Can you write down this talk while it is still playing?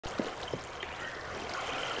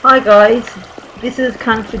Hi guys, this is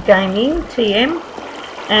Country Gaming TM,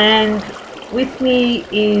 and with me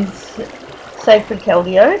is Sacred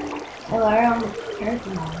Keldeo. Hello, I'm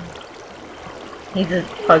Pokemon. He's a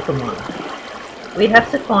Pokemon. We have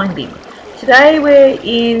to find him. Today we're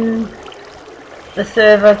in the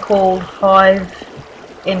server called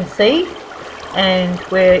hivemc, and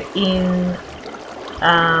we're in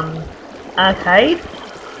arcade.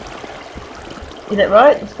 Is that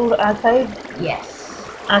right? It's called arcade? Yes.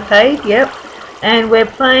 Arcade, yep. And we're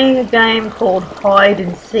playing a game called hide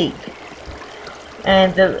and seek.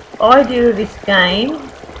 And the idea of this game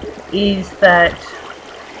is that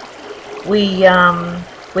we're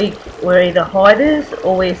either hiders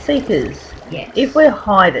or we're seekers. Yes. If we're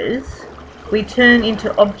hiders, we turn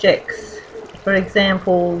into objects. For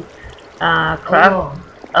example, craft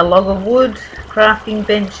a log of wood, crafting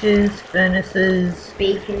benches, furnaces,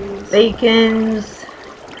 beacons,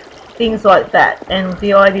 things like that. And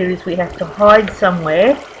the idea is we have to hide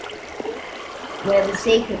somewhere where the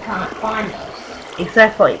seeker can't find us.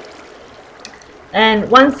 Exactly. And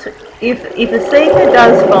once, if a seeker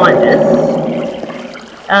does find us,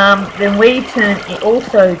 then we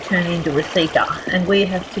also turn into a seeker, and we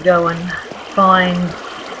have to go and find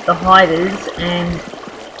the hiders and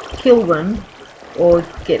kill them, or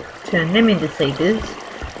turn them into seekers,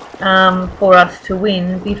 for us to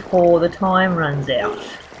win before the time runs out.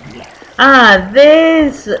 Ah,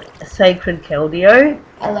 there's Sacred Keldeo.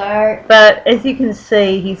 Hello. But as you can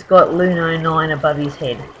see, he's got Luno9 above his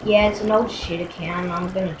head. Yeah, it's an old shit account.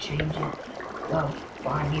 I'm gonna change it. Well,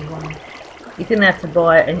 buy a new one. You're gonna have to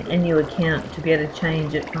buy a new account to be able to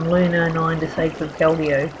change it from Luno9 to Sacred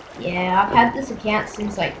Keldeo. Yeah, I've had this account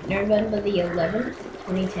since like November the 11th,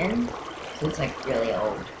 2010. So it's like really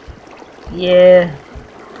old. Yeah.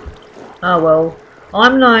 Oh well.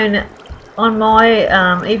 I'm known on my,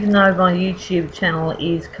 even though my YouTube channel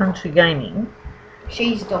is Country Gaming.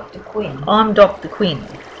 She's Dr. Quinn. I'm Dr. Quinn.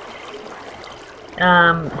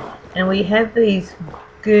 And we have these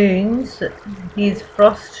goons. Here's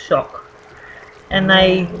Frost Shock. And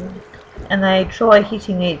they try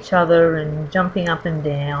hitting each other and jumping up and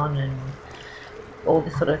down and all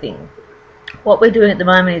this sort of thing. What we're doing at the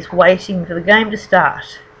moment is waiting for the game to start.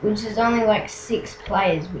 Which is only like 6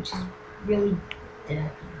 players, which is really dirty.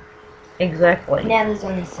 Exactly. Now there's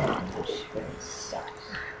only 7, which really sucks.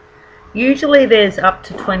 Usually there's up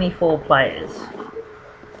to 24 players.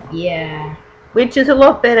 Yeah. Which is a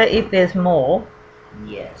lot better if there's more.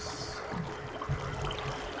 Yes.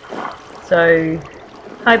 So,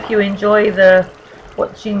 hope you enjoy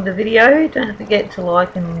watching the video. Don't forget to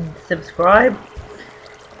like and subscribe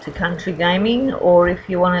to Country Gaming, or if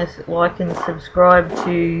you want to like and subscribe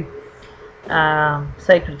to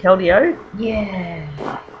Sacred Keldeo. Yeah.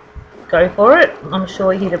 Go for it. I'm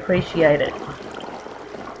sure he'd appreciate it.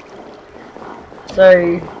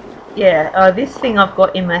 So, yeah, this thing I've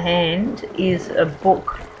got in my hand is a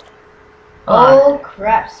book. Oh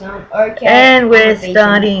crap, son. Okay. And we're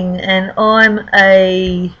starting, and I'm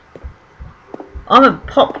a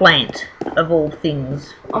pot plant of all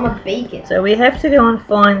things. I'm a beacon. So we have to go and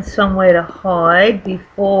find somewhere to hide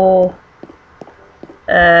before.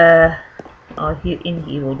 Here in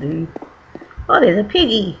here will do. Oh, there's a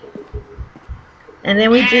piggy. And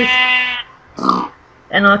then we just,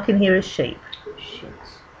 and I can hear a sheep.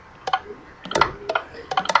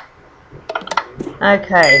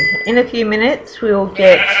 Okay, in a few minutes we'll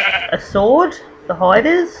get a sword, the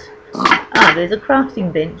hiders. Ah, there's a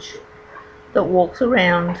crafting bench that walks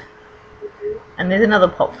around, and there's another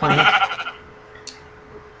pot plant.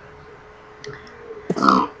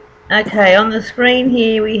 Okay, on the screen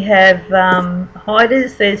here we have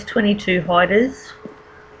hiders. There's 22 hiders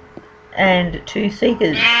and 2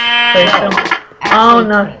 seekers. So oh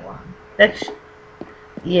no, actually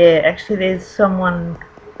there's someone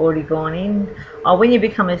already gone in. Oh, when you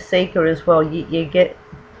become a seeker as well, you get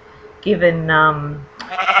given a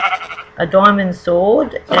diamond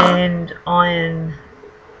sword and iron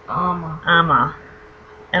armor.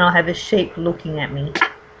 And I have a sheep looking at me.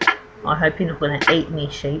 I hope you're not going to eat me,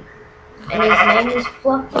 sheep. And his name is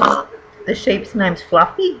Fluffy. The sheep's name's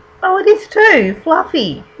Fluffy? Oh, it is too.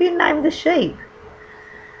 Fluffy. Who named the sheep?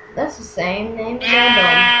 That's the same name as my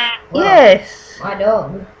dog. Well, yes. My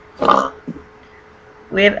dog.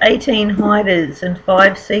 We have 18 hiders and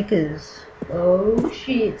 5 seekers. Oh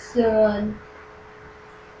shit, son.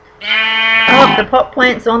 Oh, the pot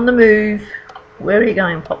plant's on the move. Where are you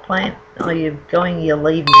going, pot plant? Oh, you're going, you're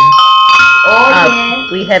leaving. Oh,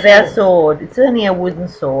 yeah. We have our sword. It's only a wooden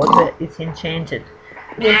sword, but it's enchanted.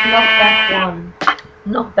 With knockback 1.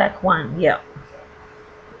 Knockback 1, yeah.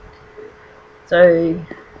 So,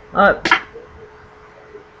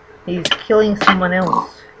 He's killing someone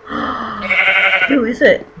else. Who is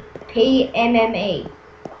it? PMME.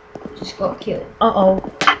 Just got killed. Uh-oh.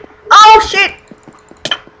 Oh, shit!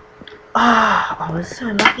 Ah, I was so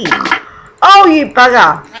lucky. Oh, you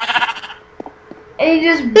bugger! And he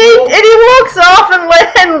just And he walks off and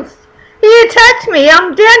lands. He attacked me.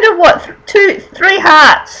 I'm down to what? 3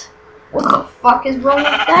 hearts. What the fuck is wrong with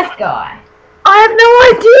that guy? I have no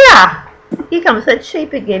idea. Here comes that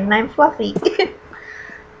sheep again named Fluffy.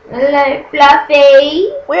 Hello,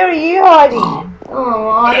 Fluffy. Where are you hiding? Oh,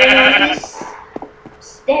 I don't know this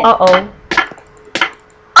step. Uh-oh.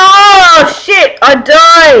 Oh, shit. I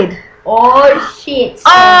died. Oh, shit.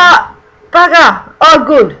 Ah, bugger. Oh,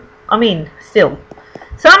 good. I'm in still.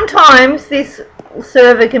 Sometimes this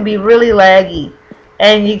server can be really laggy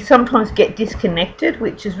and you sometimes get disconnected,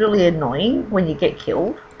 which is really annoying when you get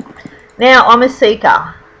killed. Now I'm a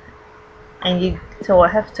seeker and so I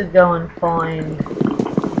have to go and find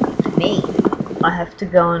Me. I have to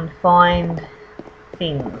go and find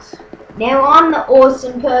things. Now I'm the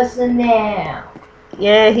awesome person now.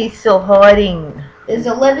 Yeah, he's still hiding. There's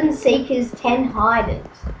 11 seekers, 10 hiders.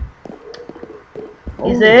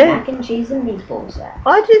 Is Ooh, there? Mac and cheese and meatballs there.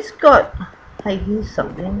 I just got... Hey, here's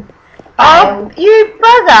something. Oh, Oh, you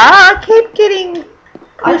bugger! I keep getting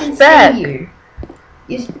I pushed can back. see you.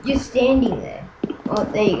 You're standing there. Oh,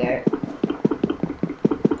 there you go.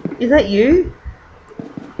 Is that you?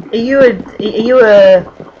 Are you a...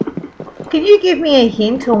 Can you give me a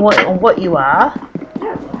hint on what you are?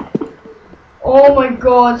 Oh my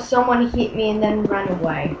god, someone hit me and then ran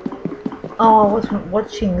away. Oh, I wasn't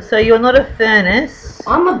watching. So you're not a furnace?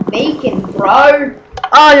 I'm a beacon, bro.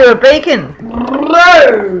 Oh, you're a beacon.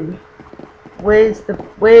 Bro. Where's the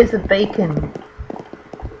beacon?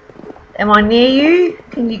 Am I near you?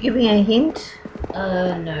 Can you give me a hint?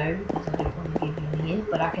 No, because I don't want to give you a hint,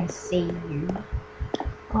 but I can see you.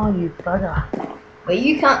 Oh, you bugger. But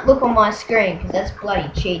you can't look on my screen, because that's bloody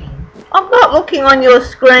cheating. I'm not looking on your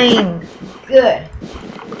screen. Good.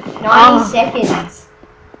 90 seconds.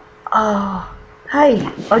 Oh, hey,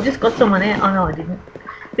 I just got someone out. Oh no, I didn't.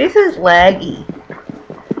 This is laggy.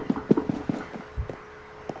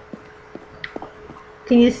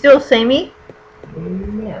 Can you still see me?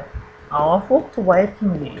 No. Oh, I've walked away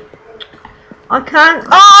from you. I can't. Oh,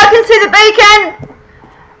 I can see the beacon!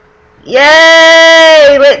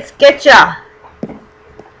 Yay! Let's get ya.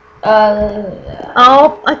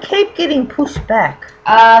 Oh, I keep getting pushed back.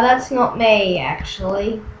 That's not me,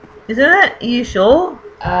 actually. Isn't it? Are you sure?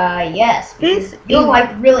 Yes. This You're is...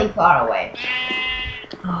 like really far away.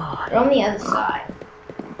 Oh, You're on the other side.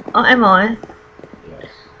 oh, am I?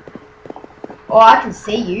 Yes. Oh, I can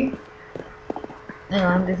see you. Hang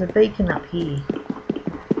on, there's a beacon up here.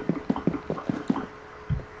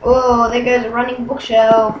 Oh, there goes a running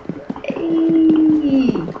bookshelf.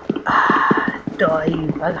 Hey. Ah, die, you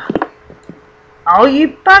bugger. Oh,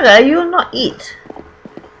 you bugger, you're not it.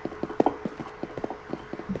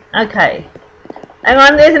 Okay. Hang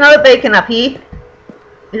on, there's another beacon up here.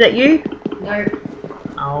 Is that you? No.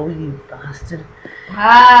 Oh, you bastard.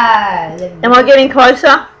 Ah. Am I getting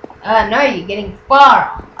closer? No, you're getting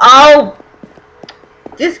far. Oh!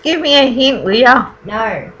 Just give me a hint, will ya?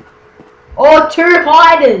 No. Oh, 2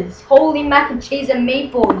 hiders. Holy mac and cheese and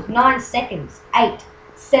meatballs. 9 seconds. 8,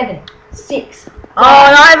 7, 6. Oh,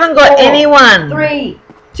 and I haven't got 4, anyone. 3,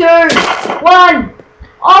 2, 1.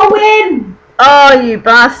 I win. Oh, you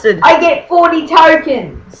bastard. I get 40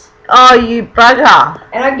 tokens. Oh, you bugger.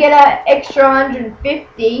 And I get an extra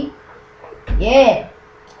 150. Yeah.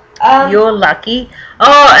 You're lucky.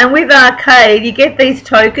 Oh, and with Arcade, you get these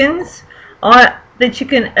tokens that you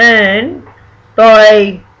can earn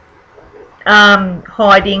by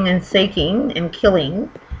hiding and seeking and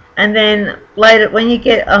killing. And then later, when you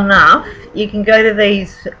get enough, you can go to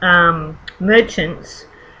these merchants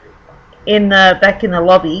back in the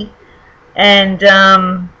lobby and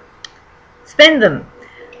spend them.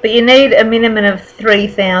 But you need a minimum of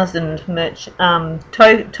 3,000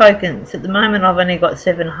 tokens. At the moment, I've only got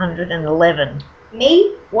 711.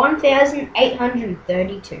 Me,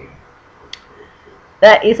 1,832.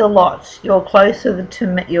 That is a lot. You're closer than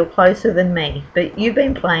me, but you've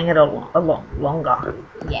been playing it a lot longer.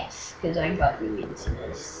 Yes, because I got you into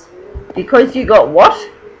this. Because you got what?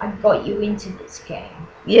 I got you into this game.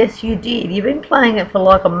 Yes, you did. You've been playing it for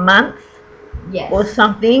like a month. Yes. Or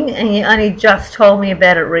something, and you only just told me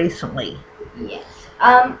about it recently. Yes.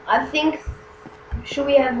 I think, should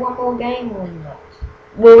we have one more game or not?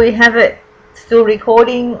 Will we have it still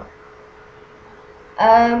recording?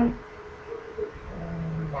 Nah.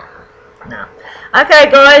 No.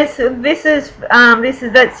 Okay, guys,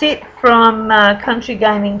 that's it from Country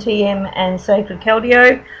Gaming TM and Sacred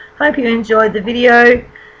Keldeo. Hope you enjoyed the video,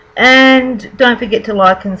 and don't forget to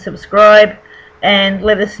like and subscribe, and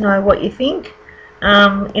let us know what you think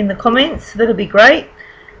in the comments. That'll be great.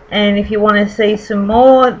 And if you want to see some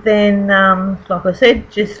more, then like I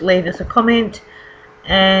said, just leave us a comment,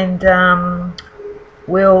 and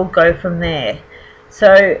we'll go from there.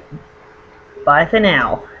 So bye for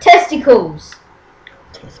now. Testicles.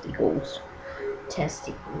 Testicles.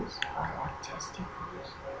 Testicles. I like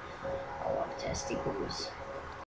testicles. I like testicles.